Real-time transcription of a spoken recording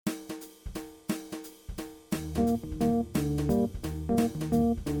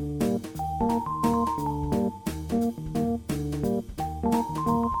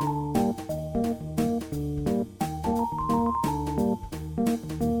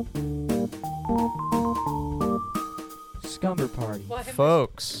Scumber party.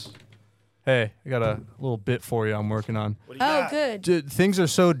 Folks, hey, I got a little bit for you I'm working on. What do you got? Good. Dude, things are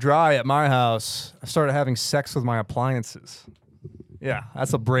so dry at my house, I started having sex with my appliances. Yeah,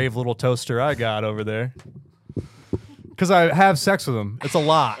 that's a brave little toaster I got over there. Because I have sex with them. It's a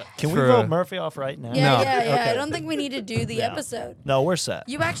lot. Can we vote Murphy off right now? Yeah, No. yeah. Okay. I don't think we need to do the episode. No, we're set.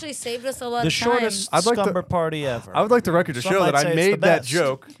 You actually saved us a lot The of time. shortest I'd like to- scumber party ever. I would like the record to Some show might that say I it's made the that best.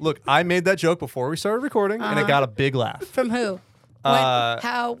 joke. Look, I made that joke before we started recording, and it got a big laugh. From who?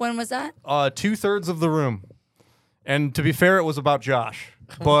 When was that? 2/3 of the room. And to be fair, it was about Josh.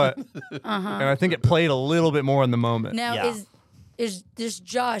 But and I think it played a little bit more in the moment. Now, Yeah. is this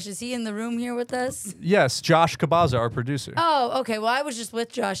Josh? Is he in the room here with us? Yes, Josh Kabaza, our producer. Oh, okay. Well, I was just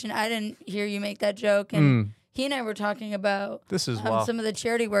with Josh, and I didn't hear you make that joke. And he and I were talking about This is wow. some of the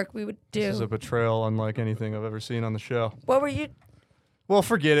charity work we would do. This is a betrayal unlike anything I've ever seen on the show. What were you? Well,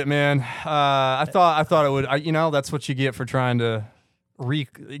 forget it, man. I thought it would. That's what you get for trying to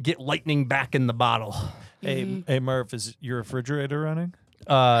get lightning back in the bottle. Hey, Murph, is your refrigerator running?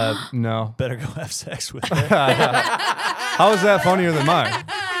 No. Better go have sex with it. How is that funnier than mine?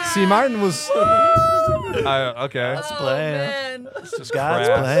 See, mine was. Okay. God's plan. Man. It's just God's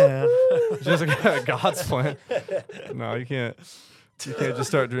crass. plan. Just God's plan. No, you can't. You can't just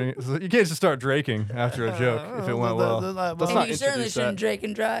start drinking. You can't just start draking after a joke if it went well. Let's And not you certainly introduce shouldn't that. drink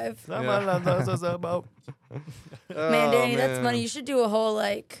and drive. Man, Man, Danny, that's funny. You should do a whole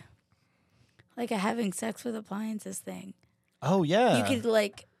like a having sex with appliances thing. Oh, yeah. You could do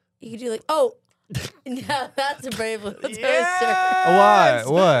like, yeah, that's a brave little toaster. Why?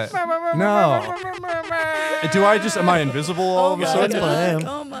 What? No. Am I invisible all of a God's sudden? plan.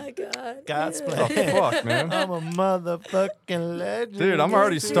 Oh my God. God's Oh, plan. fuck, man. I'm a motherfucking legend. Dude, I'm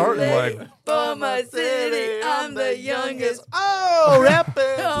already starting like. For my city, I'm the youngest. Oh, rapping.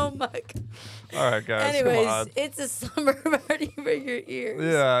 Oh my God. All right, guys. Anyways, come on. it's a slumber party for your ears.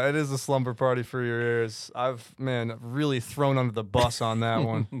 Yeah, it is a slumber party for your ears. I've, really thrown under the bus on that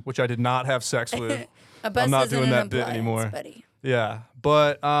one, which I did not have sex with. A bus I'm not isn't doing an that bit appliance, anymore. Buddy. Yeah,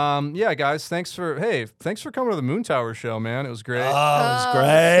 but yeah, guys, thanks for coming to the Moon Tower show, man. It was great. Oh, it was Oh,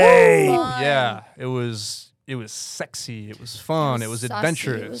 great. so fun. Yeah, it was sexy. It was fun. It was saucy.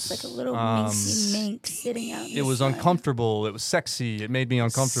 adventurous. It was like a little minky mink sitting out. In It the was sun. uncomfortable. It was sexy. It made me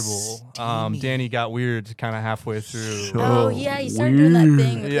uncomfortable. Danny got weird kind of halfway through. Oh yeah, he started doing that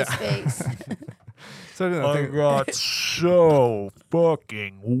thing with Yeah. his face. I got so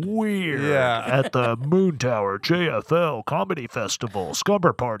fucking weird Yeah. at the Moon Tower JFL Comedy Festival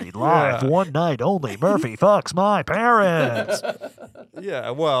Scumber Party live Yeah. one night only. Murphy fucks my parents. Yeah,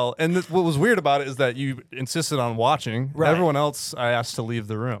 well, and what was weird about it is that you insisted on watching. Right. Everyone else, I asked to leave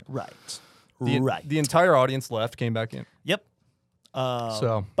the room. Right. The entire audience left, came back in. Yep.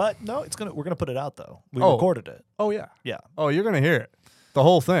 But no, we're gonna put it out though. We recorded it. Oh yeah. Yeah. Oh, you're gonna hear it, the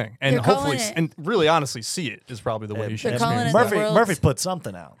whole thing, and You're hopefully, calling it- and really, honestly, see it is probably the way you should They're calling experience it it. the world's- Murphy put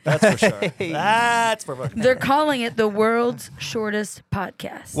something out. That's for sure. That's for fucking. They're calling it the world's shortest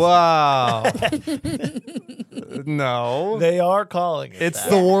podcast. Wow. No, They are calling it. it's that.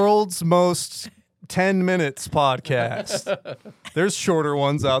 the world's most 10 minutes podcast. There's shorter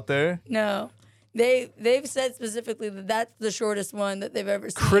ones out there. No. They've said specifically that that's the shortest one that they've ever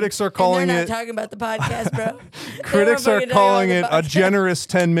seen. Critics are And calling they're it- not talking about the podcast, bro. Critics They were are fucking calling talking it about a the podcast. generous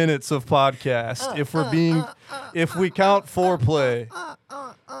 10 minutes of podcast. If we count foreplay.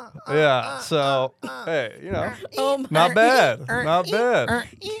 Yeah. So, hey, Oh my not bad. Not bad.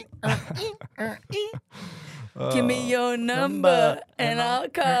 Give me your number and I'll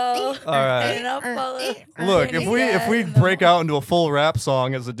call. All right. And I'll follow. Look, Danny if we in the break out into a full rap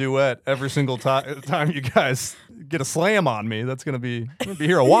song as a duet every single time you guys get a slam on me, that's gonna be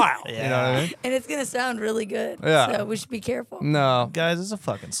here a while. You know what I mean? And it's gonna sound really good. Yeah. So we should be careful. No, Guys, it's a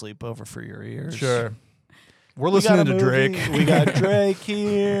fucking sleepover for your ears. sure. We're We got listening a to movie. Drake. We got Drake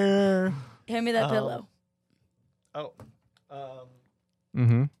here. Hand me that pillow. Oh.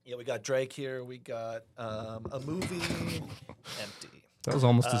 Mm-hmm. Yeah, we got Drake here. We got a movie. Empty. That was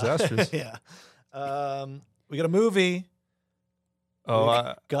almost disastrous. Yeah. We got a movie. Oh, We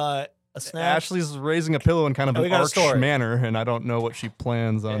got a snack. Ashley's raising a pillow in kind of Oh, we an got a arch story. manner, and I don't know what she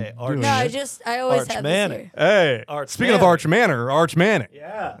plans on Hey, arch- doing. No, I always Arch have Manning. this here. Hey, Arch speaking of Manning. Arch Manor, Arch Manning.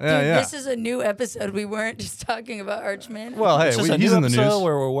 Yeah. Dude, Yeah, yeah. this is a new episode. We weren't just talking about Archman. Well, hey, It's just a he's new in the episode news.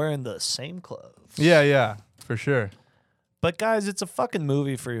 where we're wearing the same clothes. Yeah, for sure. But guys, it's a fucking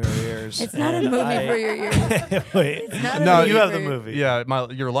movie for your ears. It's not a movie for your ears. Wait, It's not a No, movie you have for the your- movie. Yeah,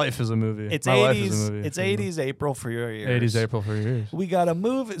 your life is a movie. It's my life 80s. is a movie. It's 80s April for your ears. 80s April for your ears. We got a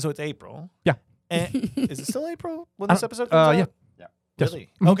movie, so it's April. Yeah. And is it still April when I this don't- episode comes yeah. out? Yeah. Yes. Really?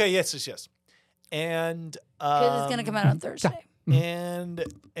 Mhm. Okay. Yes. And Because it's gonna come out on Thursday. and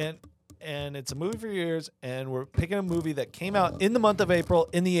it's a movie for your ears, and we're picking a movie that came out in the month of April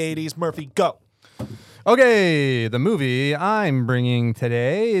in the 80s. Murphy, go. Okay, the movie I'm bringing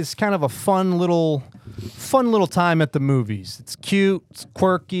today is kind of a fun little time at the movies. It's cute, it's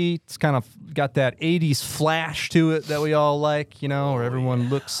quirky, it's kind of got that 80s flash to it that we all like, where everyone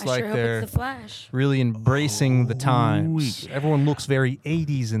looks I like sure hope they're it's The Flash. really embracing the times. Everyone looks very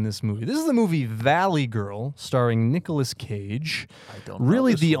 80s in this movie. This is the movie Valley Girl, starring Nicolas Cage. I don't know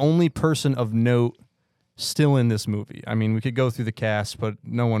Really this the one. only person of note still in this movie. I mean, we could go through the cast, but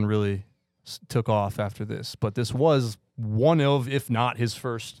no one really took off after this. But this was one of, if not his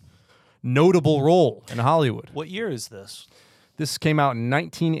first notable role in Hollywood. What year is this? This came out in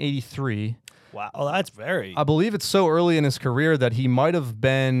 1983. Wow. Oh, that's very. I believe it's so early in his career that they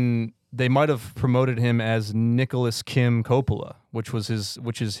might have promoted him as Nicholas Kim Coppola, which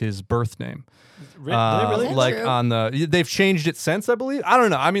is his birth name. Did they really? Is that Like true? they've changed it since, I believe. I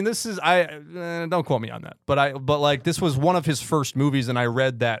don't know. I mean, this is don't quote me on that. But like this was one of his first movies, and I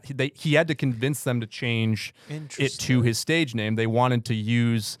read that he had to convince them to change it to his stage name. They wanted to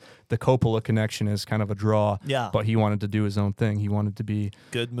use the Coppola connection as kind of a draw. Yeah. But he wanted to do his own thing. He wanted to be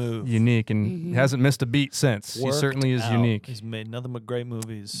Good move. unique, and hasn't missed a beat since. He Worked certainly is out. unique. He's made nothing but great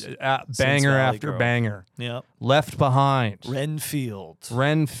movies. Banger Valley after Girl. banger. Yep. Left Behind. Renfield.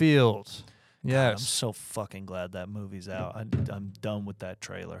 Renfield. God, I'm Yes. so fucking glad that movie's out. I'm done with that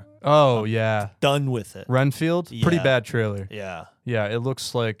trailer. Oh yeah. Done with it. Renfield. Pretty Yeah. bad trailer. Yeah. Yeah, it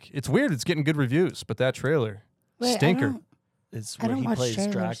looks like it's weird. It's getting good reviews, but that trailer Wait, stinker. It's I where don't he watch plays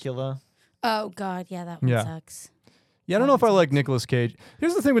trailers. Dracula. Oh God, yeah, that one Yeah. sucks. Yeah, I don't know if I like Nicolas Cage.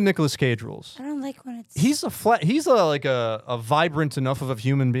 Here's the thing with Nicolas Cage rules. I don't like when it's. He's a vibrant enough of a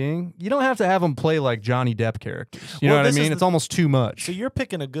human being. You don't have to have him play like Johnny Depp characters. You know Well, what I this is mean? the- It's almost too much. So you're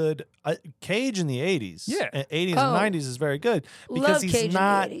picking a good Cage in the 80s. Yeah. 80s Oh. and 90s is very good because Love he's Cage in the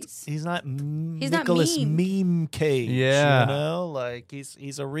not 80s. he's not He's not Nicolas meme. meme Cage. Yeah. You know, like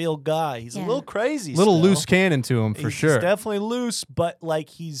he's a real guy. He's a Yeah. little crazy. Little still. loose cannon to him for He's sure. definitely loose, but like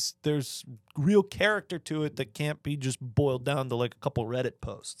there's real character to it that can't be just boiled down to like a couple Reddit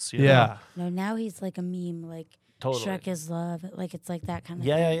posts. You Yeah. know? No, now he's like a meme, like Totally. Shrek is love. Like it's like that kind of.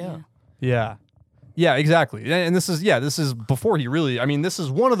 Yeah, thing. yeah. Yeah. Yeah, exactly. And this is before he really, I mean, this is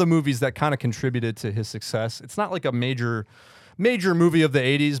one of the movies that kind of contributed to his success. It's not like a major movie of the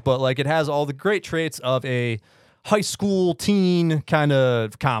 80s, but like it has all the great traits of a high school teen kind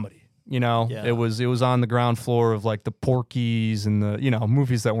of comedy. You know, Yeah. it was on the ground floor of like the Porky's and the,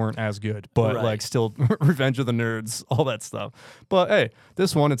 movies that weren't as good, but Right. like still Revenge of the Nerds, all that stuff. But hey,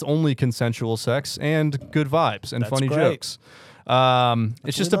 this one, it's only consensual sex and good vibes and That's funny great. jokes.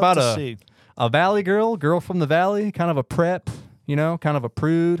 It's just We'd love about to see. a valley girl from the valley, kind of a prep, kind of a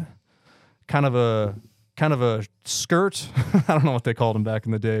prude, kind of a skirt. I don't know what they called them back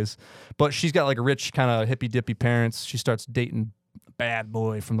in the days, but she's got like a rich kind of hippy dippy parents. She starts dating a bad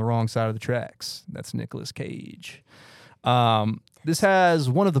boy from the wrong side of the tracks. That's Nicolas Cage. This has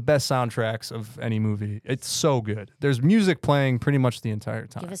one of the best soundtracks of any movie. It's so good. There's music playing pretty much the entire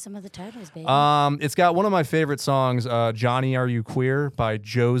time. Give us some of the titles, baby. It's got one of my favorite songs, "Johnny Are You Queer" by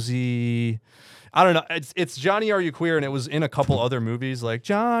Josie. I don't know. It's "Johnny Are You Queer," and it was in a couple other movies like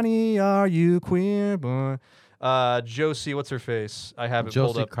 "Johnny Are You Queer," boy. Josie, what's her face? I have it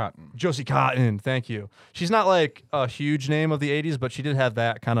pulled Josie up. Cotton. Josie Cotton, thank you. She's not like a huge name of the 80s, but she did have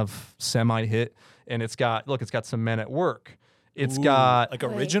that kind of semi-hit. And it's got some Men at Work. It's Ooh, got like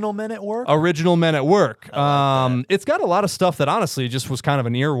original Men at Work. Original Men at Work. I like It's got a lot of stuff that honestly just was kind of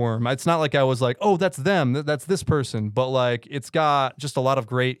an earworm. It's not like I was like, oh, that's them, that's this person. But like, it's got just a lot of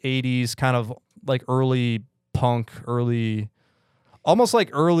great 80s kind of like early punk, almost like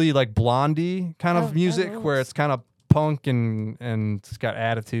early like Blondie kind Oh, of music that where rules. it's kind of punk and it's got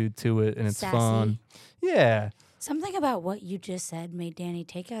attitude to it and it's Sassy. fun. Yeah. Something about what you just said made Danny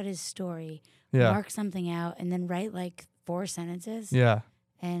take out his story, Yeah. mark something out, and then write like 4 sentences. Yeah.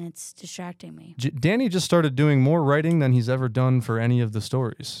 And it's distracting me. Danny just started doing more writing than he's ever done for any of the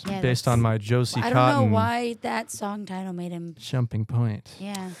stories, Yeah, based that's- on my Josie I don't Cotton know why that song title made him. jumping point.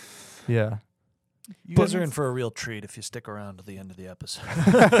 Yeah. Yeah. You guys are in for a real treat if you stick around to the end of the episode.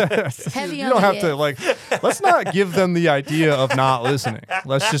 Heavy You on don't the have to ick. like. Let's not give them the idea of not listening.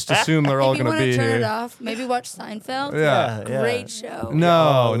 Let's just assume they're all If you going to want be to turn it here. off, maybe watch Seinfeld. Yeah. Great show.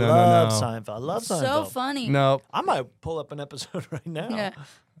 No, Oh, no, love no, no. Seinfeld. I love Seinfeld. So funny. No, I might pull up an episode right now. Yeah.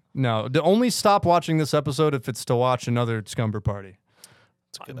 no. Only stop watching this episode if it's to watch another Scumber Party.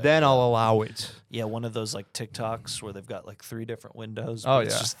 It's a good Then idea. I'll allow it. Yeah, one of those like TikToks where they've got like 3 different windows. Oh, but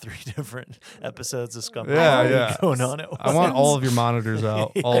it's yeah. just 3 different episodes of Scumber Yeah, Party yeah. going on at once. I want all of your monitors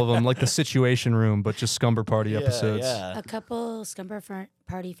out, all of them, like the Situation Room, but just Scumber Party episodes. Yeah. A couple Scumber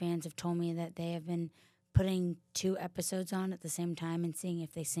Party fans have told me that they have been putting 2 episodes on at the same time and seeing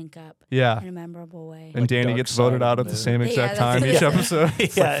if they sync up Yeah. in a memorable way. And Danny Dark gets Side voted of out the at the Moon. same Yeah, exact that's time what each it is. episode.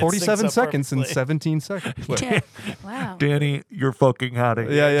 It's Yeah, like it 47 syncs up seconds and perfectly. 17 seconds. Like, Yeah. Wow. Danny, you're fucking out of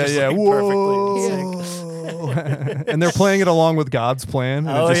here. yeah, yeah, Just, yeah. like, perfectly in sync. Whoa. And they're playing it along with God's plan.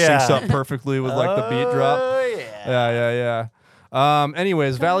 And Oh, it just syncs yeah. up perfectly with like the beat drop. Oh, yeah. Yeah.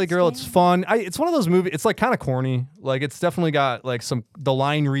 Anyways, Valley Girl, it's fun. It's one of those movies. It's like kind of corny. Like it's definitely got like the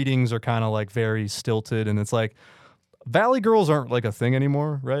line readings are kind of like very stilted, and it's like Valley Girls aren't like a thing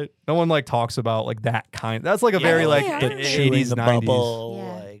anymore, right? No one like talks about like that kind. That's like a very like yeah. the Chewing 80s, the 90s. bubble.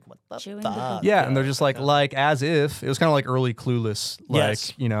 Yeah. Like, what the Chewing the fuck? bubble. Yeah, and they're just like as if it was kind of like early Clueless, like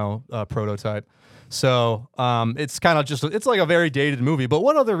Yes. prototype. So it's kind of just it's like a very dated movie. But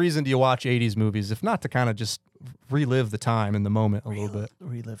what other reason do you watch 80s movies if not to kind of just relive the time in the moment a little bit?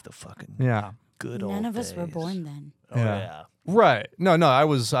 Relive the fucking Yeah. good old None of us were days. born then. Oh, yeah. Right. No, I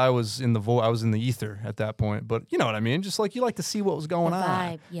was in the ether at that point. But you know what I mean? Just like you like to see what was going The on.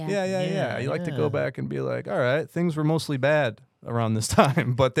 vibe, yeah. Yeah. You like to Yeah. go back and be like, all right, things were mostly bad around this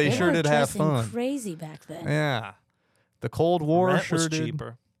time, but they sure were did have dressing fun. Crazy back then. Yeah. The Cold War Rent sure was did.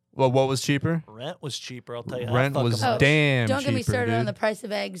 cheaper. Well, what was cheaper? Rent was cheaper. I'll tell you. Rent how was fucking much. damn Don't get me cheaper, started on dude. the price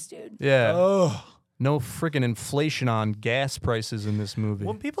of eggs, dude. Yeah. Oh. No freaking inflation on gas prices in this movie.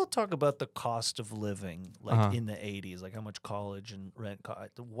 When people talk about the cost of living, like Uh-huh. in the 80s, like how much college and rent cost,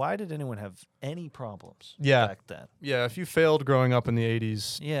 why did anyone have any problems Yeah. back then? Yeah, if you failed growing up in the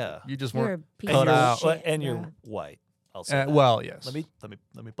 80s, Yeah. you just You're a weren't piece cut of out. shit, and you're bro. white. I'll say that. Well, yes. Let me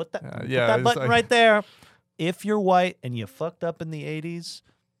put that, put yeah, that it's button like- right there. If you're white and you fucked up in the 80s,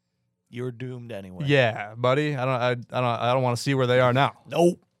 you're doomed anyway. Yeah, buddy. I don't want to see where they are now.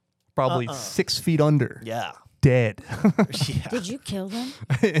 Nope. Probably 6 feet under. Yeah. Dead. Yeah. Did you kill them?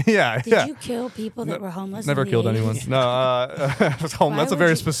 yeah. Did you kill people that No, were homeless? Never in the killed 80s? anyone. No, that's Why a would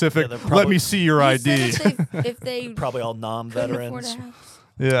very you- specific. Yeah, they're Let probably- me see your You ID. said if they Probably all couldn't afford a non-veterans. house.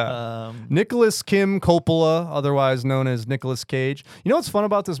 Yeah. Nicholas Kim Coppola, otherwise known as Nicolas Cage. You know what's fun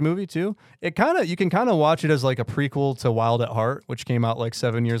about this movie too? You can kind of watch it as like a prequel to Wild at Heart, which came out like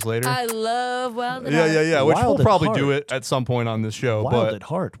 7 years later. I love Wild at yeah. Heart. Which Wild we'll at probably do Heart. it at some point on this show. Wild but at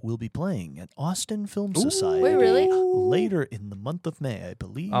Heart will be playing at Austin Film Society. Wait, really? Later in the month of May, I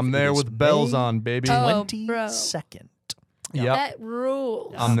believe. I'm it there is with bells May on, baby. Oh, 22nd. Yep. That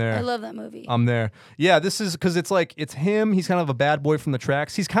rules. I'm there. I love that movie. I'm there. Yeah, this is because it's him. He's kind of a bad boy from the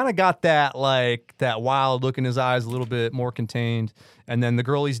tracks. He's kind of got that wild look in his eyes, a little bit more contained. And then the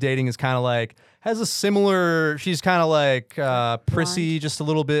girl he's dating is kind of like has a similar. She's kind of like prissy, just a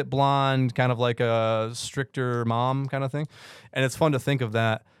little bit blonde, kind of like a stricter mom kind of thing. And it's fun to think of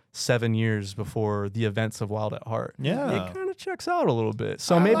that 7 years before the events of Wild at Heart. Yeah. It kind of checks out a little bit.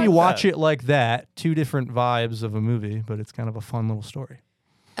 So I maybe like watch that. it like that. 2 different vibes of a movie, but it's kind of a fun little story.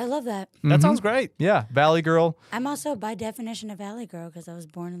 I love that. That sounds great. Yeah, Valley Girl. I'm also, by definition, a Valley girl because I was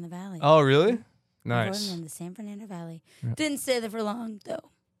born in the Valley. Oh, really? I'm Nice. born in the San Fernando Valley. Didn't stay there for long,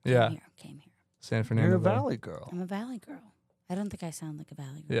 though. Yeah. Came here. San Fernando. You're a Valley. Valley girl. I'm a Valley girl. I don't think I sound like a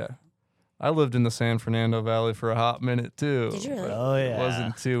Valley girl. Yeah. I lived in the San Fernando Valley for a hot minute too. Did you really? Oh, yeah. It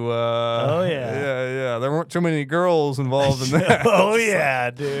wasn't too Oh, yeah. Yeah. There weren't too many girls involved in that. Oh, yeah,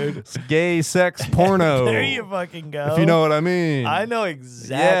 dude. It's gay sex porno. There you fucking go. If you know what I mean. I know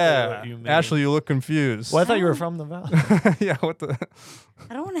exactly yeah. what you mean. Ashley, you look confused. Well, I thought you were from the Valley. yeah, what the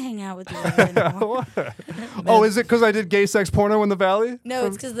I don't want to hang out with you anymore. what? Oh, is it because I did gay sex porno in the Valley? No,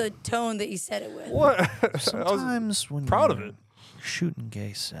 it's because the tone that you said it with. What? I was Sometimes when proud of you're it. shooting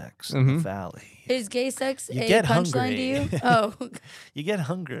gay sex in the Valley, Is gay sex You a get punchline to hungry. you? Oh, you get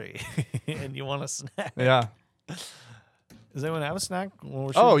hungry and you want a snack. Yeah. Does anyone have a snack? When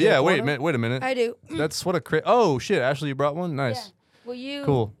we're Oh shooting yeah, gay wait porno? a minute. I do. That's what a oh shit, Ashley, you brought one? Yeah. Nice. Will you?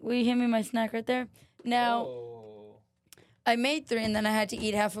 Cool. Will you hand me my snack right there? Now, I made 3 and then I had to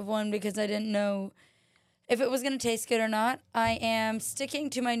eat half of one because I didn't know if it was gonna taste good or not. I am sticking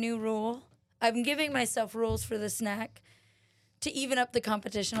to my new rule. I'm giving myself rules for the snack to even up the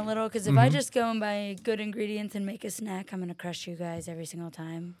competition a little. Because if I just go and buy good ingredients and make a snack, I'm gonna crush you guys every single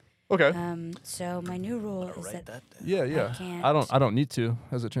time. Okay. So my new rule is Write that that down. Yeah. can't. I don't need to,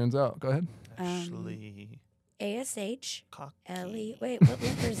 as it turns out. Go ahead. Ashley ASH Cocky. LE. Wait, what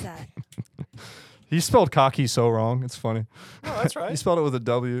letter is that? He spelled cocky so wrong. It's funny. Oh, that's He right. spelled it with a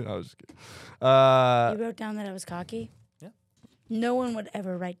W. I was just kidding. You wrote down that I was cocky. Yeah. No one would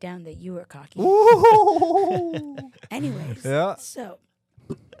ever write down that you were cocky. Ooh. Anyways. Yeah. So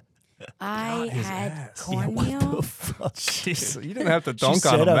I his had ass. cornmeal. Jeez, you didn't have to dunk on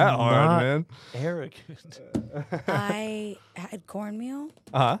said him I'm that hard, not- man. Arrogant. I had cornmeal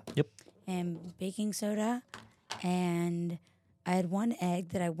Uh huh. and baking soda, and I had one egg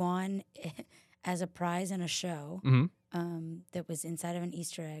that I won as a prize in a show. Mm-hmm. That was inside of an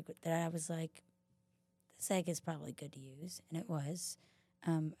Easter egg that I was like, this egg is probably good to use, and it was.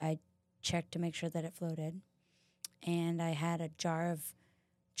 I checked to make sure that it floated, and I had a jar of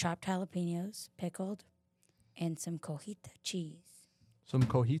chopped jalapenos, pickled, and some cojita cheese. Some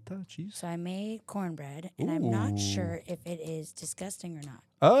cojita cheese. So I made cornbread, and I'm not Ooh. sure if it is disgusting or not.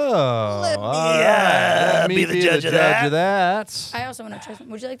 Oh, Let me, all right. Let me be the judge of that. of that. I also want to try some.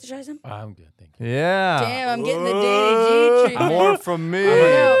 Would you like to try some? I'm good, thank you. Yeah. Damn, I'm getting the Danny G treatment. More from me,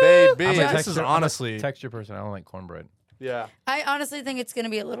 know. baby. I'm a This is texture- I'm a honestly. texture person. I don't like cornbread. Yeah. I honestly think it's going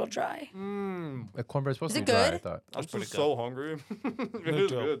to be a little dry. Cornbread's supposed Is to it be dry, good? I thought. I'm pretty just so hungry. It Me is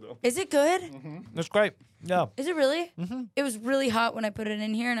too. good though. Is it good? That's great. Yeah. Is it really? It was really hot when I put it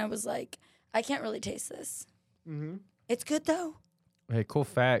in here, and I was like, I can't really taste this. It's good, though. Hey, cool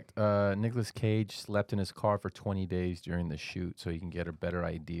fact. Nicolas Cage slept in his car for 20 days during the shoot so he can get a better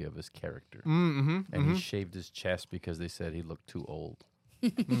idea of his character. Mm-hmm. And he shaved his chest because they said he looked too old.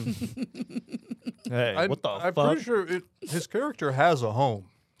 Hey, what the I'm fuck? pretty sure his character has a home,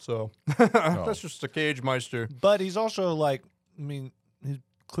 so that's just a cage meister. But he's also like, I mean, he's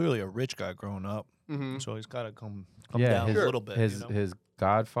clearly a rich guy growing up, Mm-hmm. so he's got to come Yeah, down his- a little bit. His you know? his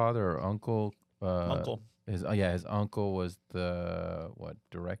godfather or uncle. Uncle. His his uncle was the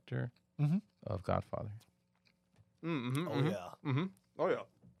director Mhm. of Godfather. Mm-hmm. Oh yeah. Mm-hmm. Oh yeah.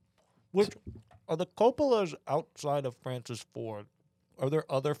 Which are the Coppolas outside of Francis Ford? Are there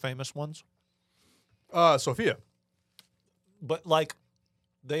other famous ones? Sophia. But like,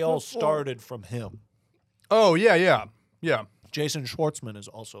 they all Francis Ford. started from him. Oh yeah. Jason Schwartzman is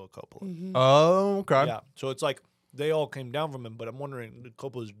also a Coppola. Oh okay. Yeah, so it's like they all came down from him. But I'm wondering, did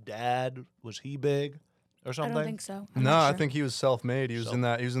Coppola's dad, was he big or I something? don't think so. I'm No, not I sure. think he was self-made. He was in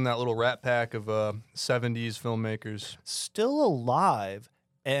that. He was in that little rat pack of '70s filmmakers. Still alive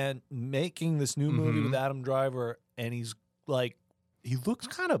and making this new movie with Adam Driver, and he's like, he looks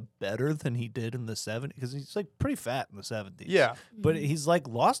kind of better than he did in the 70s because he's like pretty fat in the 70s. Yeah. But he's like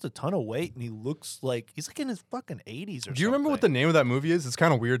lost a ton of weight and he looks like he's like in his fucking 80s or something. Do you remember what the name of that movie is? It's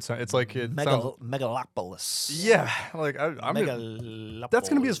kind of weird. It's like it sounds. Megalopolis. Yeah, like I'm. That's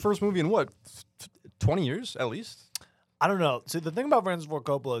gonna be his first movie in what, 20 years at least. I don't know. See, the thing about Francis Ford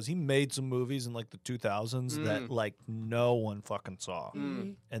Coppola is he made some movies in like the 2000s that like no one fucking saw,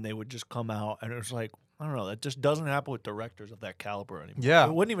 and they would just come out, and it was like, I don't know, that just doesn't happen with directors of that caliber anymore. Yeah.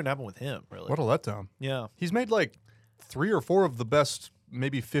 It wouldn't even happen with him, really. What a letdown. Yeah. He's made like 3 or 4 of the best,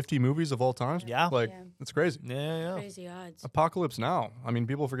 maybe 50 movies of all time. Yeah. Like Yeah. it's crazy. Yeah. Crazy odds. Apocalypse Now. I mean,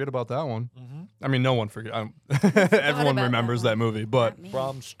 people forget about that one. Mm-hmm. I mean, no one forget. Everyone about remembers that that one. movie, but Not me.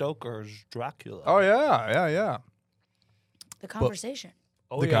 Bram Stoker's Dracula. oh yeah. The Conversation.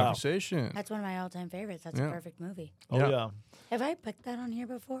 Oh, The yeah. Conversation. That's one of my all-time favorites. That's Yeah. a perfect movie. Oh, Yeah. yeah. Have I picked that on here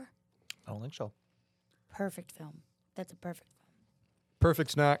before? I don't think so. Perfect film. That's a perfect film.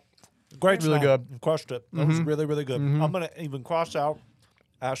 Perfect snack. Great Really snack. good. You crushed it. That was really, really good. I'm going to even cross out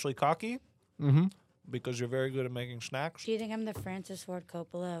Ashley Cocky because you're very good at making snacks. Do you think I'm the Francis Ford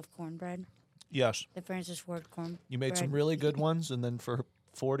Coppola of cornbread? Yes. The Francis Ford corn. You made some bread? really good ones, and then for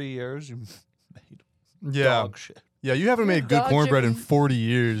 40 years, you made Yeah. dog shit. Yeah, you haven't made good dodging. cornbread in 40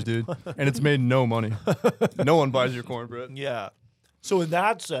 years, dude. And it's made no money. No one buys your cornbread. Yeah. So in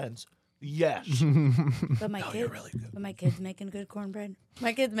that sense, yes. But my kids, really good. but my kids making good cornbread.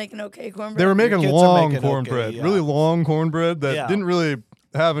 My kids making okay cornbread. They were making kids are long making okay, cornbread, yeah. really long cornbread that Yeah. didn't really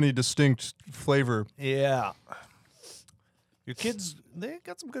have any distinct flavor. Yeah. Your kids, they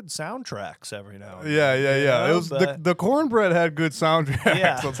got some good soundtracks every now and then. Yeah. you It know, was but- the cornbread had good soundtracks.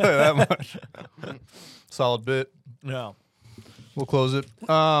 Yeah. I'll tell you that much. Solid bit. No. We'll close it.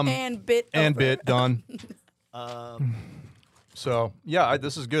 and bit And over. bit done. Um, So yeah,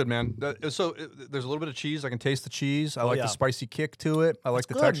 this is good, man. There's a little bit of cheese. I can taste the cheese. I like yeah. the spicy kick to it. I like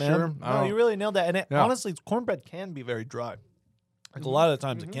the good, texture. man. No, you really nailed that. And it, Yeah. honestly, cornbread can be very dry. Like a lot of the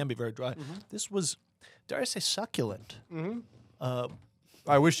times, it can be very dry. This was, dare I say, succulent.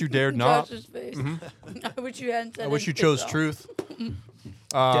 I wish you dared not. Josh's face. I wish you hadn't said I wish you anything, chose though. truth.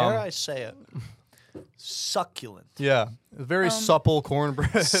 Dare I say it? Succulent. Yeah, very supple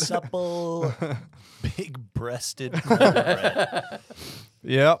cornbread. Supple, big-breasted cornbread.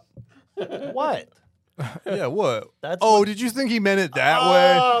 Yep. What? Yeah, what? That's oh, what- did you think he meant it that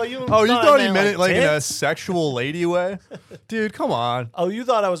way? Oh, you thought he meant it like in a tits? sexual lady way? Dude, come on. Oh, you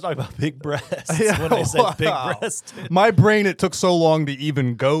thought I was talking about big breasts Yeah, when I said big wow. breasted. My brain, it took so long to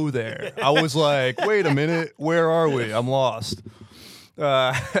even go there. I was like, wait a minute, where are we? I'm lost.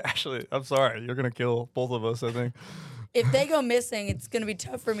 Actually, I'm sorry. You're going to kill both of us, I think. If they go missing, it's going to be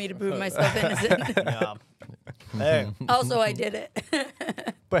tough for me to prove myself innocent. Yeah. Hey, Also, I did it.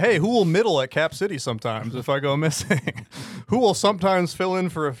 But hey, who will middle at Cap City sometimes if I go missing? Who will sometimes fill in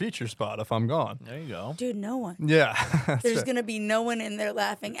for a feature spot if I'm gone? there you go. Dude, no one. Yeah. that's There's right. going to be no one in there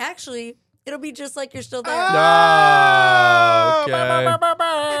laughing. Actually, it'll be just like you're still there. Ah, okay.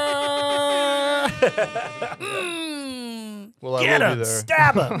 Mm. Well, I Get will him! be there.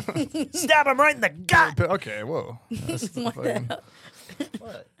 Stab him! Stab him right in the gut! Okay, whoa. That's What the fucking- hell?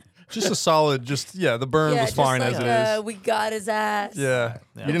 What? just a solid, the burn Yeah, was just fine like, as it is. we got his ass. Yeah.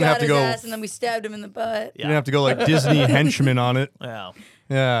 Yeah. You We didn't got have to his go. ass, and then we stabbed him in the butt. You didn't have to go like Disney henchman on it. Yeah.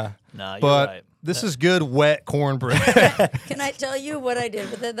 Yeah. Nah, you're But right. this is good wet cornbread. Can I tell you what I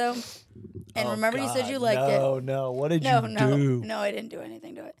did with it, though? And Oh, remember, you said God. you liked it. No, what did No, you no, do? no, I didn't do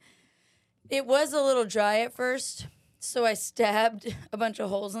anything to it. It was a little dry at first, so I stabbed a bunch of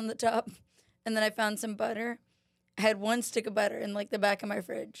holes in the top, and then I found some butter. I had one stick of butter in like the back of my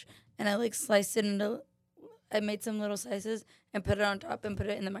fridge, and I like sliced it into. I made some little slices and put it on top and put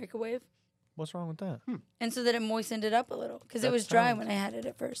it in the microwave, What's wrong with that? and so that it moistened it up a little because it That was dry sounds- when I had it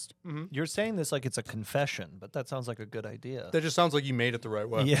at first. You're saying this like it's a confession, but that sounds like a good idea. That just sounds like you made it the right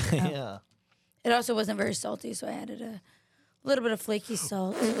way. Yeah, yeah. It also wasn't very salty, so I added a little bit of flaky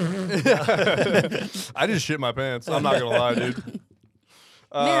salt. I just shit my pants. I'm not gonna lie, dude.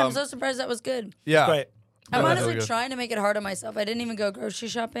 Man, I'm so surprised that was good. Yeah. Great. I'm Yeah, that's honestly really good. trying to make it hard on myself. I didn't even go grocery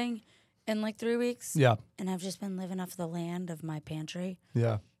shopping in like 3 weeks. Yeah. And I've just been living off the land of my pantry.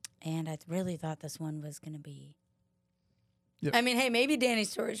 Yeah. And I really thought this one was going to be. Yeah. I mean, hey, maybe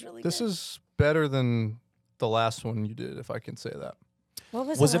Danny's story is really This good. is better than the last one you did, if I can say that. What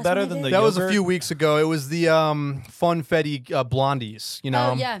was Was the it last better one I than did? the That was a yogurt? few weeks ago. It was the funfetti blondies. You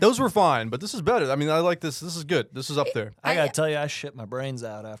know, Oh, yeah. those were fine, but this is better. I mean, I like this. This is good. This is up there. I I- gotta tell you, I shit my brains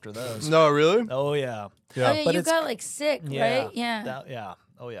out after those. No, really? Oh yeah. Yeah. Oh, yeah, But you it's- got like sick, Yeah. right? Yeah. Yeah.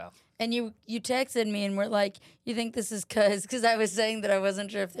 Oh yeah. And you texted me and were like, you think this is because I was saying that I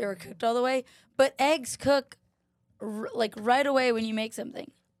wasn't sure if they were cooked all the way. But eggs cook like right away when you make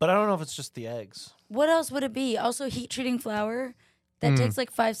something. But I don't know if it's just the eggs. What else would it be? Also, heat treating flour. That takes like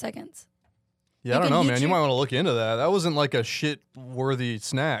 5 seconds. Yeah, You I don't can know, heat man. You your- might want to look into that. That wasn't like a shit-worthy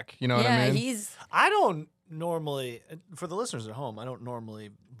snack. You know what yeah, I mean? he's. I don't normally, for the listeners at home, I don't normally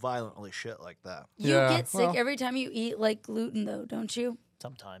violently shit like that. You Yeah, get sick well. every time you eat like gluten, though, don't you?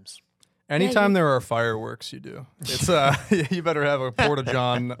 Sometimes. Anytime you- there are fireworks, you do. It's you better have a porta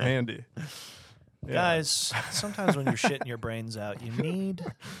john handy. Yeah. Guys, sometimes when you're shitting your brains out, you need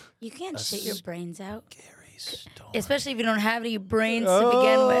You can't shit your brains out, Gary Stone. especially if you don't have any brains to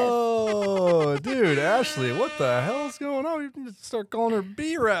begin with. Oh, dude, Ashley, what the hell is going on? You need to start calling her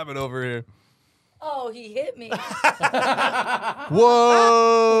Bee Rabbit over here. Oh, he hit me.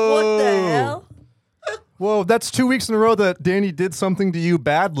 Whoa! What the hell? Whoa, that's 2 weeks in a row that Danny did something to you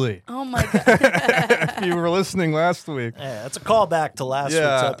badly. Oh my god. If you were listening last week. Yeah, that's a callback to last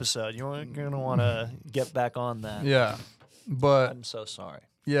Yeah. week's episode. You're gonna want to get back on that. Yeah. But I'm so sorry.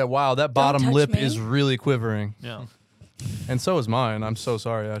 yeah, wow, that bottom touch lip me. is really quivering. Yeah. And so is mine. I'm so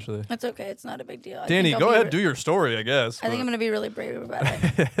sorry, Ashley. That's okay. It's not a big deal. Danny, go ahead, do your story, I guess. I think I'm going to be really brave about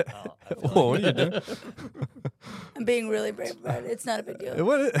it. Whoa, what are you doing? I'm being really brave about it. It's not a big deal.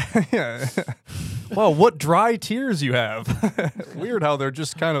 What? Yeah. Wow, what dry tears you have. Weird how they're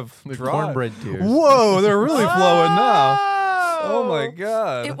just kind of dry. Cornbread tears. Whoa, they're really flowing now. Oh my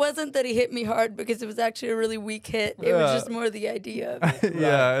god. It wasn't that he hit me hard because it was actually a really weak hit. It Yeah. was just more the idea of it.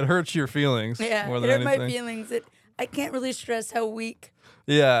 Yeah, it hurts your feelings Yeah, more it than hurt anything. my feelings. I can't really stress how weak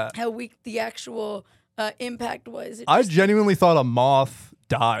Yeah. the actual impact was. It I just- genuinely thought a moth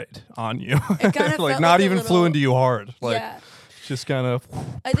died on you. It kinda like felt not like a even flew little- into you hard. Like yeah. just kind of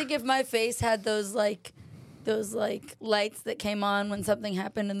I think if my face had those lights that came on when something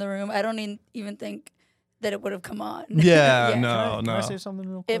happened in the room, I don't even think that it would have come on. Yeah, Yeah. no, Can no. I say something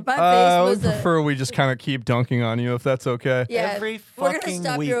real quick? If my I face would was prefer we just kind of keep dunking on you if that's okay. yeah, Every we're gonna fucking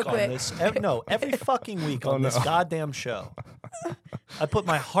stop week you real on quick. this. Every fucking week on no. this goddamn show. I put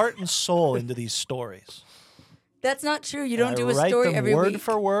my heart and soul into these stories. That's not true. You don't I do a write story them every word week.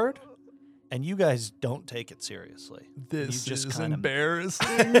 for word. and you guys don't take it seriously. This you just is kinda-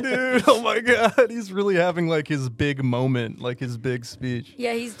 embarrassing, dude. Oh my god, he's really having like his big moment, like his big speech.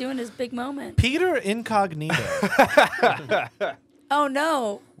 Yeah, he's doing his big moment. Peter Incognito Oh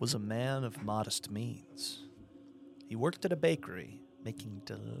no. was a man of modest means. He worked at a bakery, making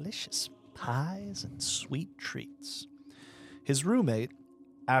delicious pies and sweet treats. His roommate,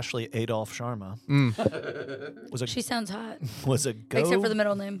 Ashley Adolph Sharma, She sounds hot. was a Except for the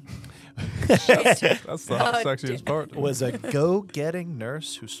middle name. That's the Oh, sexiest part. was a go-getting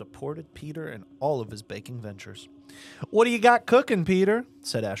nurse who supported Peter in all of his baking ventures. "What do you got cooking, Peter?"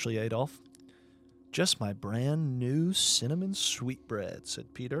 said Ashley Adolph. "Just my brand new cinnamon sweetbread,"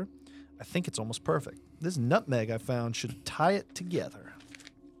 said Peter. "I think it's almost perfect. This nutmeg I found should tie it together."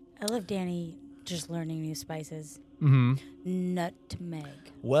 I love Danny just learning new spices. Mm-hmm.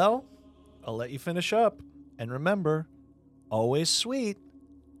 Nutmeg. "Well, I'll let you finish up. And remember, always sweet,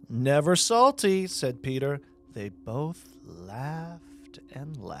 never salty," said Peter. They both laughed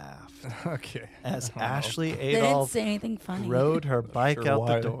and laughed Okay. as Ashley They didn't Adolph say anything funny. rode her bike sure out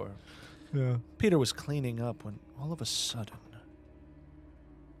why. the door. Yeah. Peter was cleaning up when all of a sudden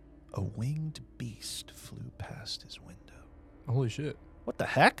a winged beast flew past his window. Holy shit. "What the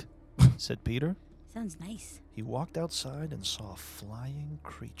heck?" said Peter. Sounds nice. He walked outside and saw a flying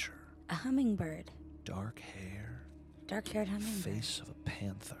creature. A hummingbird. Dark hair, Dark-haired hummingbird. face of a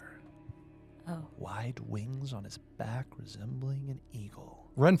panther, Oh. wide wings on his back resembling an eagle.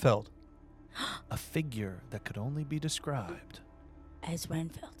 Renfeld. A figure that could only be described As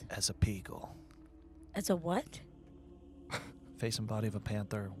Renfeld. as a peagle. As a what? Face and body of a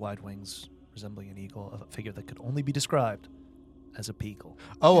panther, wide wings resembling an eagle, a figure that could only be described as a peagle.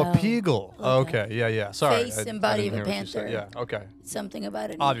 Oh, Oh, a Peagle. okay. Okay. Yeah. Sorry. Face I- and I body didn't of a hear what you said. panther. Yeah. Okay. Something about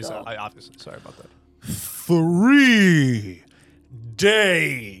an Obviously. eagle. Obviously. Sorry about that. 3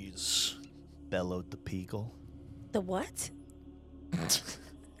 days, bellowed the peagle. The what?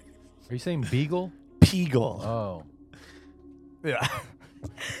 Are you saying beagle? Peagle. Oh. Yeah.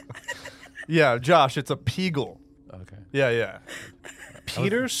 Yeah, Josh, it's a Peagle. Okay. Yeah, yeah.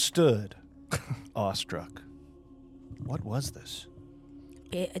 Peter stood, awestruck. What was this?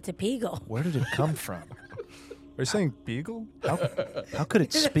 It's a peagle. Where did it come from? Are you saying Beagle? How could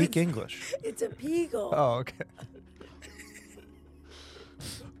it speak English? It's a peagle. Oh, okay.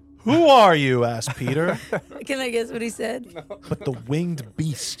 "Who are you?" asked Peter. Can I guess what he said? But the winged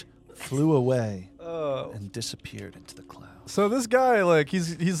beast flew away Oh. and disappeared into the clouds. So this guy, like,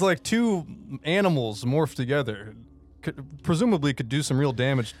 he's like two animals morphed together. Presumably could do some real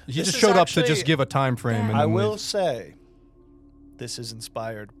damage. He This just is showed up to actually- just give a time frame. And I then will leave. say, this is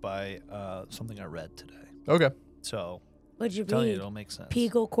inspired by something I read today. Okay. So, What'd you I'm telling you, read? it'll make sense.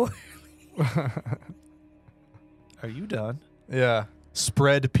 Peagle core. Are you done? Yeah.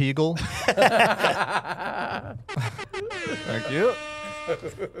 Spread Peagle. Thank you.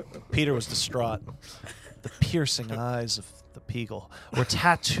 Peter was distraught. The piercing eyes of the Peagle were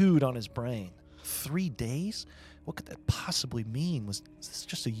tattooed on his brain. 3 days? What could that possibly mean? Was this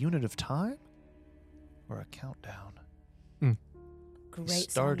just a unit of time? Or a countdown? Great song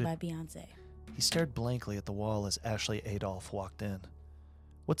started- by Beyonce. He stared blankly at the wall as Ashley Adolph walked in.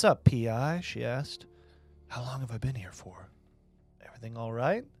 "What's up, P.I.?" she asked. "How long have I been here for? Everything all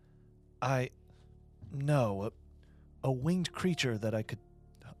right?" No, a winged creature that I could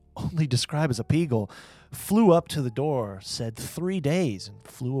only describe as a peagle flew up to the door, said 3 days, and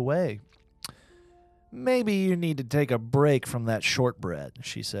flew away. "Maybe you need to take a break from that shortbread,"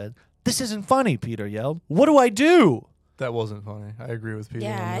 she said. "This isn't funny," Peter yelled. "What do I do?" That wasn't funny. I agree with Peter.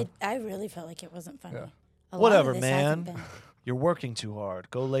 Yeah, on that. I really felt like it wasn't funny. Yeah. A lot of Whatever, this hasn't man. been. "You're working too hard.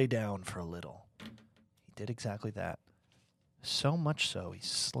 Go lay down for a little." He did exactly that. So much so, he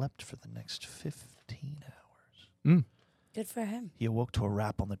slept for the next 15 hours. Good for him. He awoke to a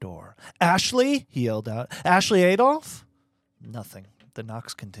rap on the door. "Ashley!" he yelled out. "Ashley Adolph?" Nothing. The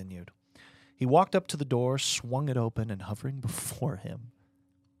knocks continued. He walked up to the door, swung it open, and hovering before him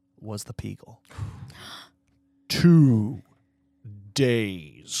was the Peagle. 2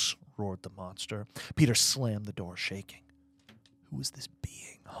 days, roared the monster. Peter slammed the door, shaking. Who was this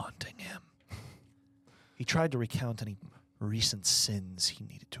being haunting him? He tried to recount any recent sins he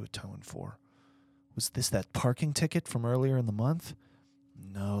needed to atone for. Was this that parking ticket from earlier in the month?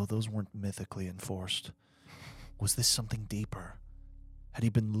 No, those weren't mythically enforced. Was this something deeper? Had he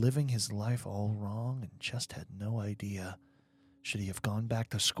been living his life all wrong and just had no idea? Should he have gone back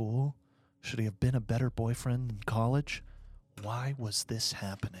to school? Should he have been a better boyfriend in college? Why was this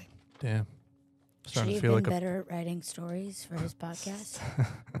happening? Damn. Should Starting he to have feel been like better at writing stories for his podcast?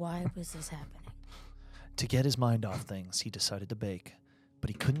 Why was this happening? To get his mind off things, he decided to bake. but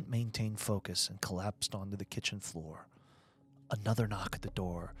he couldn't maintain focus and collapsed onto the kitchen floor. Another knock at the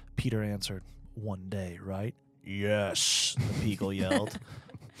door. Peter answered, "One day, right?" "Yes," the Peagle yelled.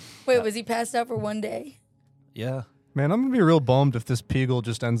 Wait, was he passed out for one day? Yeah. Man, I'm gonna be real bummed if this Peagle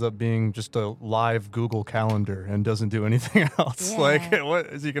just ends up being just a live Google Calendar and doesn't do anything else. Yeah. Like, what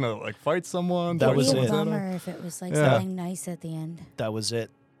is he gonna like fight someone? That Fight was It'd be a it. someone? bummer if it was like Yeah. something nice at the end. That was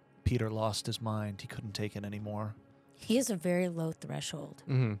it. Peter lost his mind. He couldn't take it anymore. He has a very low threshold.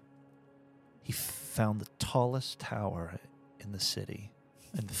 Mm-hmm. He found the tallest tower in the city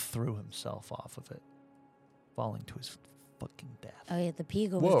and threw himself off of it, falling to his fucking death. Oh yeah, the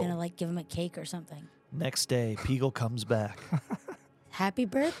Peagle was Whoa. gonna like give him a cake or something. Next day, Peagle comes back. Happy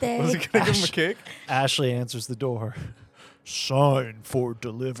birthday! Was he gonna give him a cake? Ashley answers the door. "Sign for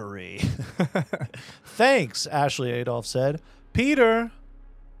delivery." "Thanks," Ashley Adolf said. "Peter,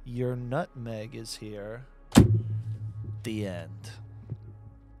 your nutmeg is here." The end.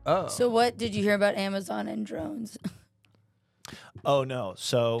 Oh. So what did you hear about Amazon and drones? Oh, no.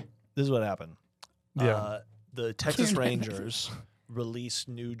 So this is what happened. Yeah. The Texas Rangers released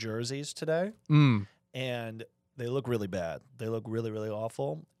new jerseys today, Mm. and they look really bad. They look really, really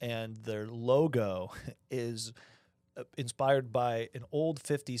awful. And their logo is inspired by an old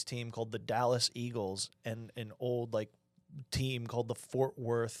 50s team called the Dallas Eagles and an old like team called the Fort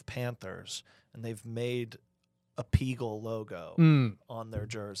Worth Panthers. And they've made a Peagle logo Mm. on their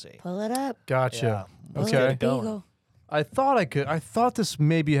jersey. Pull it up. Gotcha. Pull Okay. it up, Peagle. I thought this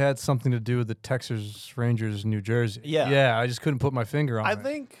maybe had something to do with the Texas Rangers, New Jersey. Yeah. Yeah. I just couldn't put my finger on I it.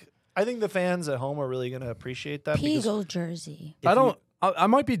 think the fans at home are really going to appreciate that. because Peagle jersey. if I you- don't. I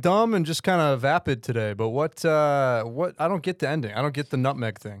might be dumb and just kind of vapid today, but what? I don't get the ending. I don't get the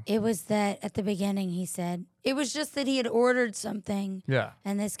nutmeg thing. It was that at the beginning he said it was just that he had ordered something Yeah.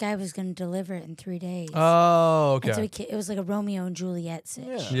 and this guy was going to deliver it in 3 days. Oh, And so okay. it was like a Romeo and Juliet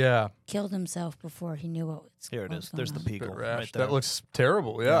sitch. Yeah. Yeah. Killed himself before he knew what was Here it what was is. There's the going on. Peagle Bit rash. right there. That looks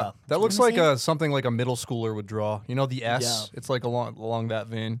terrible. Yeah. Yeah. That looks Wanna like see it? something like a middle schooler would draw. You know the S. Yeah. It's like along that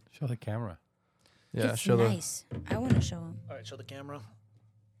vein. Show the camera. Yeah. It's Show nice. I want to show him. All right, show the camera.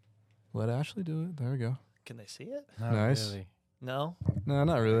 Let Ashley do it. There we go. Can they see it? Not Nice. really. No? No,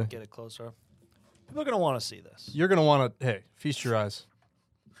 not really. Get it closer. People are going to want to see this. You're gonna want to. Hey, feast your eyes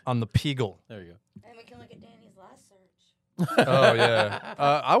on the Peagle. There you go. And we can look at Danny's last search. Oh yeah.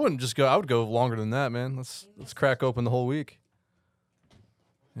 I wouldn't just go. I would go longer than that, man. Let's crack open the whole week.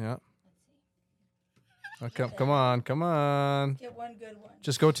 Yeah. Come on, come on. Get one good one.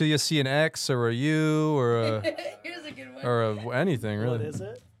 Just go till you see an X or a U or a Here's a good one. or anything really. What is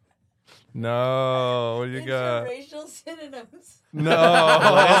it? No, what do you got? Interracial synonyms. No.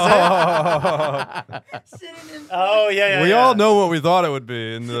 Synonyms. Oh, yeah, We all know what we thought it would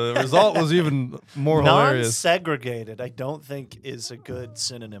be, and the result was even more hilarious. Non-segregated, I don't think is a good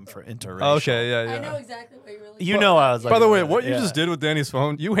synonym for interracial. Okay, yeah, I know yeah. exactly what you're really You know I was like... By the way, what you yeah. just did with Danny's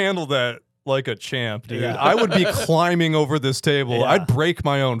phone, you handled that like a champ, dude. Yeah. I would be climbing over this table. Yeah. I'd break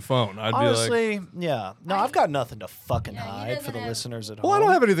my own phone. I'd be like, Honestly, yeah. No, I've got nothing to fucking Yeah, he hide for doesn't the have- listeners at well, I home.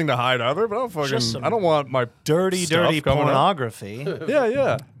 don't have anything to hide either, but Just some I don't want my dirty stuff coming up. pornography. Yeah,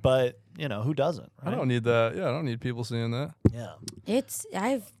 yeah. But, you know, who doesn't, right? I don't need that. Yeah, I don't need people seeing that.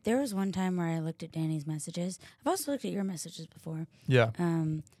 Yeah. There was one time where I looked at Danny's messages. I've also looked at your messages before. Yeah.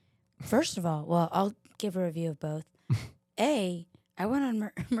 First of all, well, I'll give a review of both. I went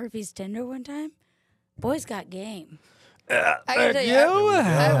on Murphy's Tinder one time. Boy's got game. I gotta tell you,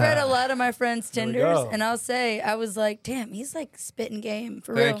 I've read a lot of my friends' There we Tinders, go. and I'll say I was like, damn, he's like spitting game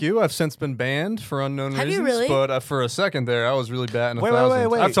for Thank real. you. I've since been banned for unknown Have you reasons. really? But for a second there, I was really batting a Wait, wait, thousand.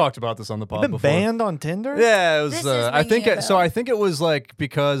 wait. I've talked about this on the pod Been before. banned on Tinder? Yeah, it was. This is I think ringing a so. bell. I think it was like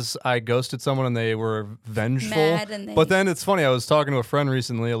because I ghosted someone and they were vengeful. Mad and they- But then it's funny. I was talking to a friend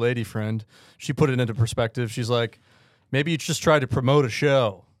recently, a lady friend. She put it into perspective. She's like, maybe you just tried to promote a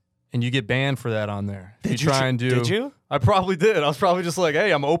show and you get banned for that on there. If Did you try and do? Did you? I probably did. I was probably just like,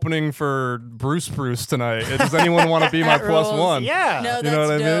 hey, I'm opening for Bruce tonight. Does anyone want to be my That plus rules. one? Yeah. No, You that's know what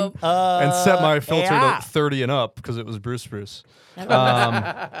I mean? dope. And set my filter yeah. to 30 and up because it was Bruce.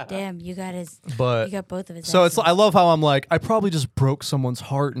 Damn, you got But you got both of his. so it's. exes. I love how I'm like, I probably just broke someone's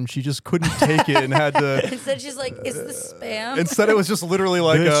heart and she just couldn't take it and had to. Instead, she's like, "Is this spam? Instead, it was just literally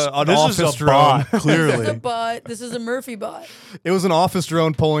like an this office is a drone. bot, This is a clearly. bot. This is a Murphy bot." It was an office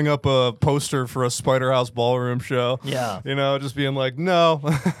drone pulling up a poster for a Spider House ballroom show. Yeah. You know, just being like, no.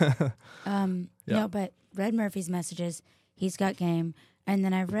 Yeah. No, but read Murphy's messages. He's got game. And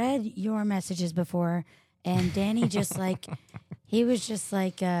then I read your messages before, and Danny just like, he was just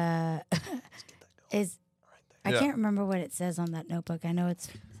like, is I can't remember what it says on that notebook. I know it's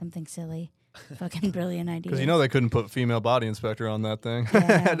something silly. Fucking brilliant idea. Because you know they couldn't put female body inspector on that thing. Yeah.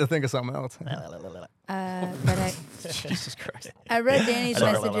 I had to think of something else. But I Jesus Christ. I read Danny's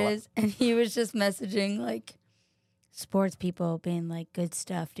messages, and he was just messaging like sports people, being like, "Good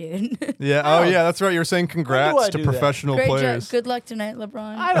stuff, dude." Yeah. Oh, yeah. That's right. You were saying congrats to do that? professional Great players. job. Good luck tonight,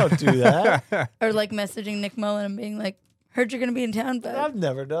 LeBron. I don't do that. Or like messaging Nick Mullen and being like, "Heard you're gonna be in town, bud. I've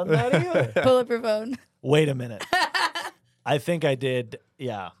never done that either. Pull up your phone." Wait a minute. I think I did.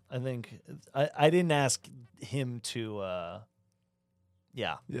 Yeah, I think I didn't ask him to.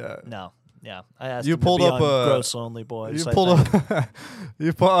 Yeah. Yeah. No. Yeah. I asked You him pulled to be up on Gross Lonely Boys. You I pulled think.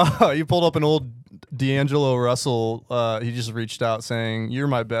 up. You pulled up an old D'Angelo Russell. He just reached out saying, "You're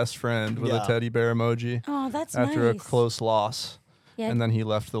my best friend" with Yeah. a teddy bear emoji Oh, that's after a nice. close loss, Yeah. and then he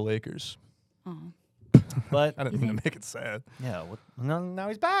left the Lakers. Oh. But I didn't mean to make it sad. yeah, now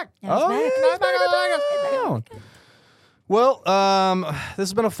he's back. Now he's back. he's back in the Lakers. Well, this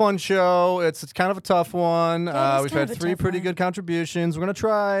has been a fun show. It's kind of a tough one. Yeah, it is We've kind had of a 3 tough pretty one. good contributions. We're going to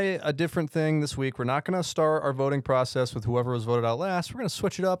try a different thing this week. We're not going to start our voting process with whoever was voted out last. We're going to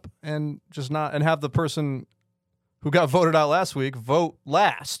switch it up and have the person who got voted out last week vote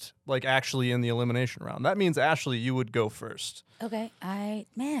last, like actually in the elimination round. That means, Ashley, you would go first. Okay,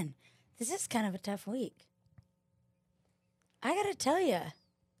 man, this is kind of a tough week. I gotta tell you,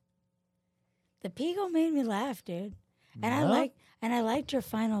 the Peagle made me laugh, dude, and I liked your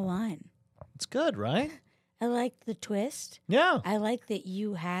final line. It's good, right? I liked the twist. Yeah. I like that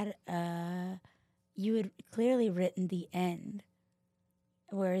you had clearly written the end,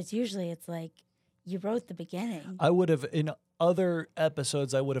 whereas usually it's like you wrote the beginning. I would have in other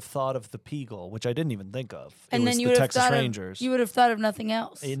episodes. I would have thought of the Peagle, which I didn't even think of. And it then was you the would have Texas thought Rangers. you would have thought of nothing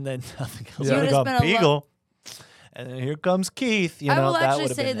else. And then nothing else. Yeah. I would You have would've gone spent a Peagle. And then here comes Keith. You I know, will that actually would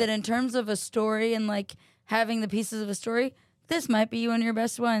have say been that it. in terms of a story and like having the pieces of a story, this might be one of your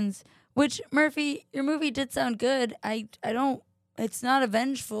best ones. Which, Murphy, your movie did sound good. I don't. It's not a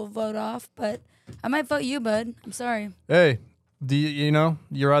vengeful vote off, but I might vote you, bud. I'm sorry. Hey,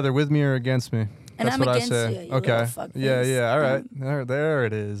 you're either with me or against me. And That's I'm what against I say. you, you okay. little fuckface. Yeah. All right. There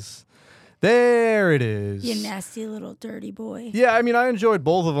it is. There it is. You nasty little dirty boy. Yeah, I mean, I enjoyed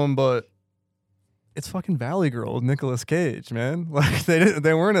both of them, but it's fucking Valley Girl with Nicolas Cage, man. Like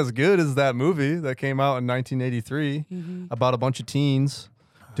they weren't as good as that movie that came out in 1983 about a bunch of teens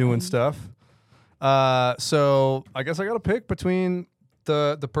doing stuff. So I guess I got to pick between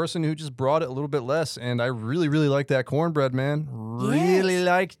the person who just brought it a little bit less, and I really, really like that Cornbread, man. Really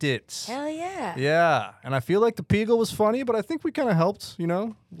liked it. Hell yeah. Yeah, and I feel like the Peagle was funny, but I think we kind of helped, we I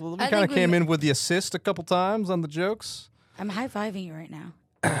kind think of we came ma- in with the assist a couple times on the jokes. I'm high-fiving you right now.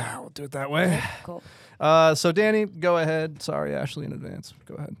 We'll do it that way. Cool. So Danny, go ahead. Sorry, Ashley, in advance.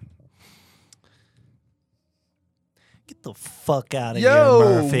 Go ahead. Get the fuck out of Yo,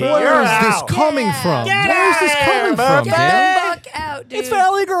 here, Murphy. where You're is this out. coming Yeah. from? Get Where is this out of coming here, from, Murphy. Get Dan? the fuck out, dude. It's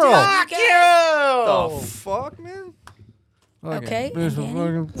Valley Girl. Fuck you! The fuck, man? Okay, and Danny,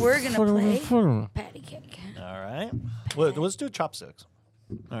 we're gonna play patty cake. All right. Well, let's do chopsticks.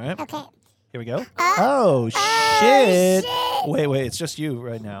 All right. Okay. Here we go. Oh, shit. Wait. It's just you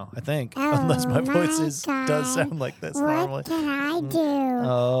right now, I think. Unless my voice does sound like this normally. What can I do?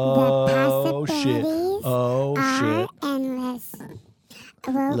 Oh, the shit. possibilities Oh, are shit. endless.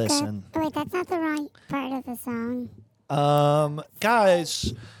 Woke Listen. up- Wait, that's not the right part of the song.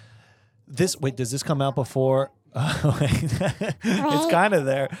 Guys, does this come out before? It's kind of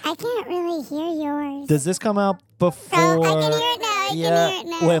there. I can't really hear yours. Does this come out before? Oh, I can hear it now. I can hear it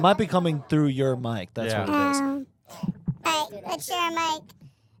now. Well, it might be coming through your mic. That's Yeah. what it is. All right, let's share a mic.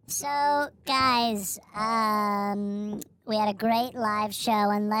 So, guys, we had a great live show.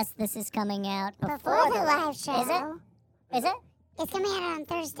 Unless this is coming out Before the live show. Is it? Is it? It's coming out on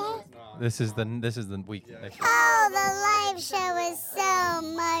Thursday. This is the week. Next week. Oh, the live show was so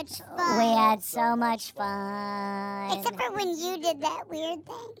much fun. We had so much fun. Except for when you did that weird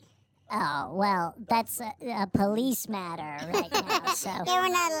thing. Oh, well, that's a police matter right now. So, Yeah, we're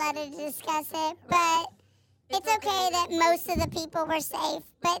not allowed to discuss it, but it's okay that most of the people were safe.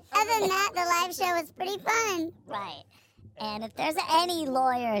 But other than that, the live show was pretty fun. right. And if there's any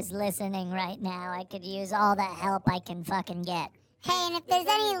lawyers listening right now, I could use all the help I can fucking get. Hey, and if there's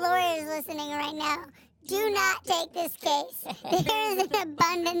any lawyers listening right now, do not take this case. There is an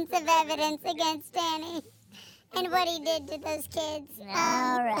abundance of evidence against Danny and what he did to those kids.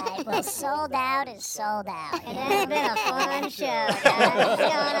 All right. Well, sold out is sold out. And it's been a fun show. Guys. What's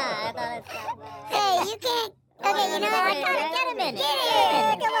going on? I thought it's Hey, you can't. Okay, you know what? Get him in. Get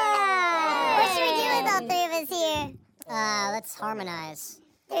here. Come on. What should we do with all three of us here? Let's harmonize.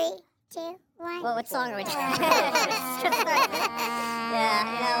 3, 2, 1. Well, what song are we doing? Yeah,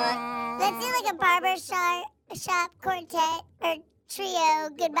 you know what? Let's do like a barber shop quartet or trio.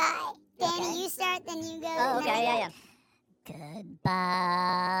 Goodbye. Danny, you start, then you go. Oh, and then okay, I yeah. Goodbye.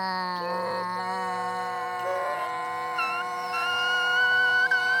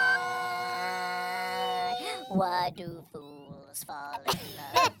 Why do fools fall in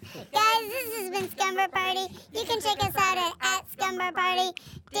love? Guys, this has been Scumber Party. You can check us out at Scumber Party.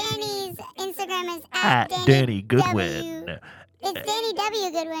 Danny's Instagram is at Danny Goodwin. It's Danny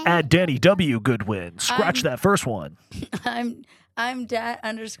W. Goodwin. At Danny W. Goodwin. Scratch that first one. I'm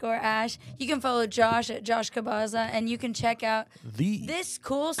Dat_Ash. You can follow Josh at Josh Cabaza, and you can check out this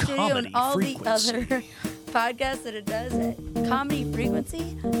cool studio and all the other podcasts that it does at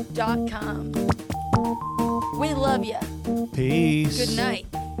comedyfrequency.com. We love you. Peace. Good night.